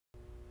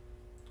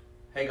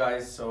Hey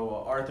guys,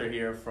 so Arthur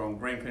here from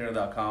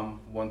graincleaner.com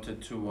wanted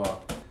to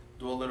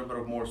do a little bit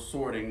of more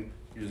sorting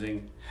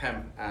using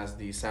hemp as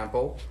the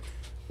sample.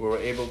 We were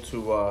able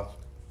to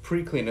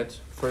pre-clean it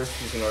first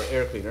using our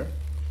air cleaner,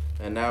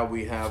 and now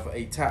we have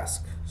a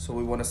task. So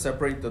we want to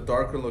separate the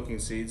darker looking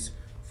seeds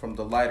from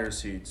the lighter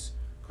seeds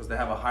because they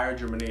have a higher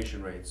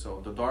germination rate.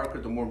 So the darker,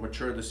 the more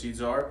mature the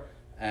seeds are,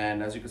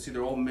 and as you can see,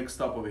 they're all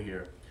mixed up over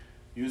here.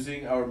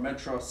 Using our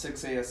METRA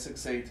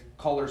 6AS68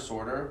 color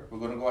sorter, we're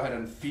going to go ahead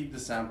and feed the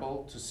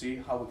sample to see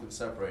how we can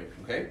separate.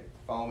 Okay,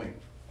 follow me.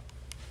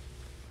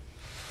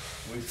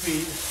 We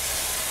feed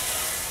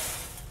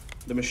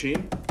the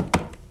machine,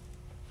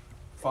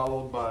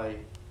 followed by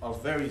a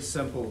very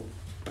simple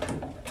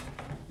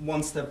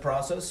one-step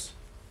process,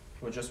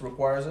 which just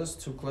requires us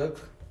to click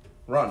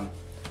run.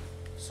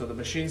 So the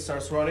machine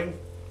starts running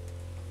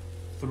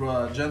through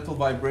a gentle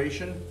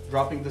vibration,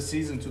 dropping the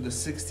seeds into the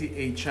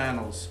 68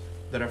 channels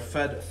that are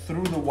fed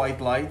through the white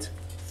light,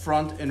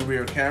 front and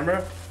rear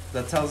camera,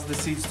 that tells the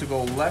seeds to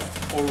go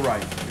left or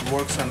right. It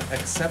works on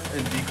accept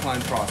and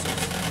decline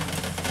process.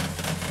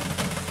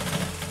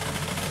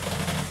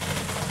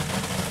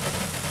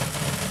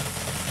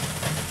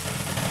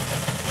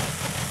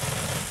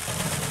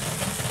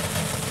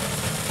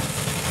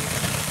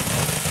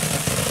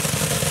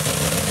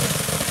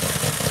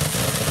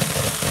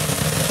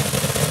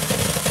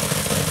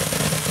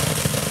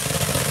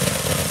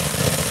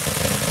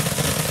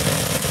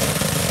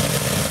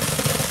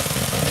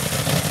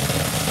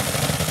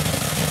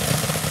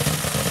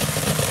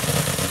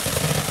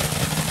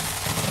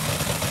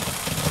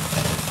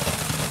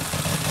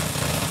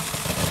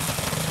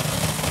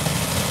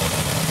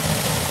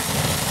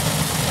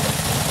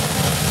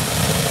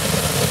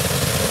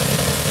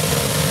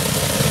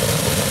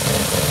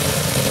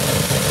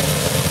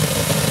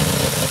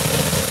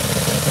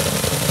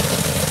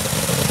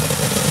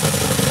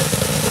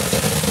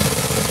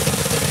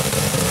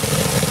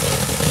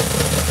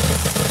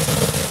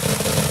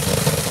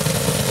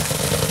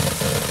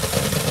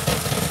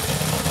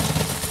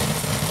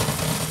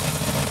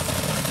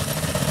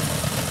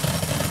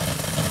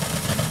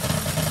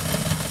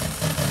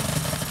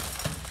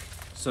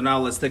 So now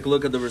let's take a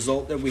look at the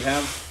result that we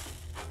have.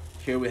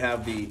 Here we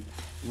have the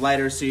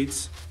lighter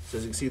seeds. So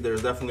as you can see,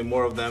 there's definitely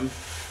more of them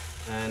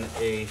and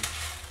a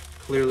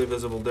clearly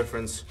visible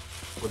difference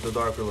with the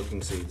darker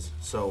looking seeds.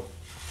 So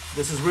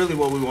this is really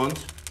what we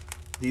want.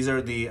 These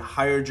are the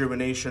higher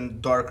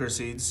germination, darker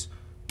seeds.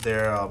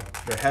 They're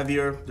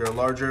heavier, they're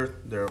larger,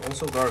 they're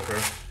also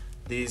darker.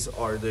 These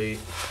are the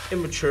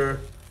immature,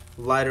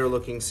 lighter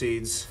looking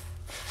seeds,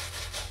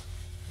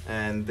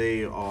 and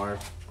they are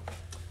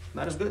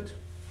not as good.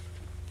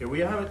 Here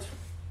we have it.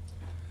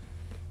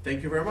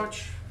 Thank you very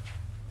much.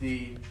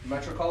 The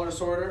METRA Color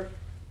sorter,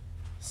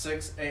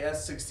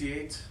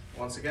 6AS68.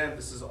 Once again,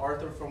 this is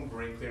Arthur from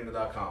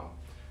graincleaner.com.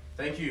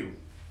 Thank you.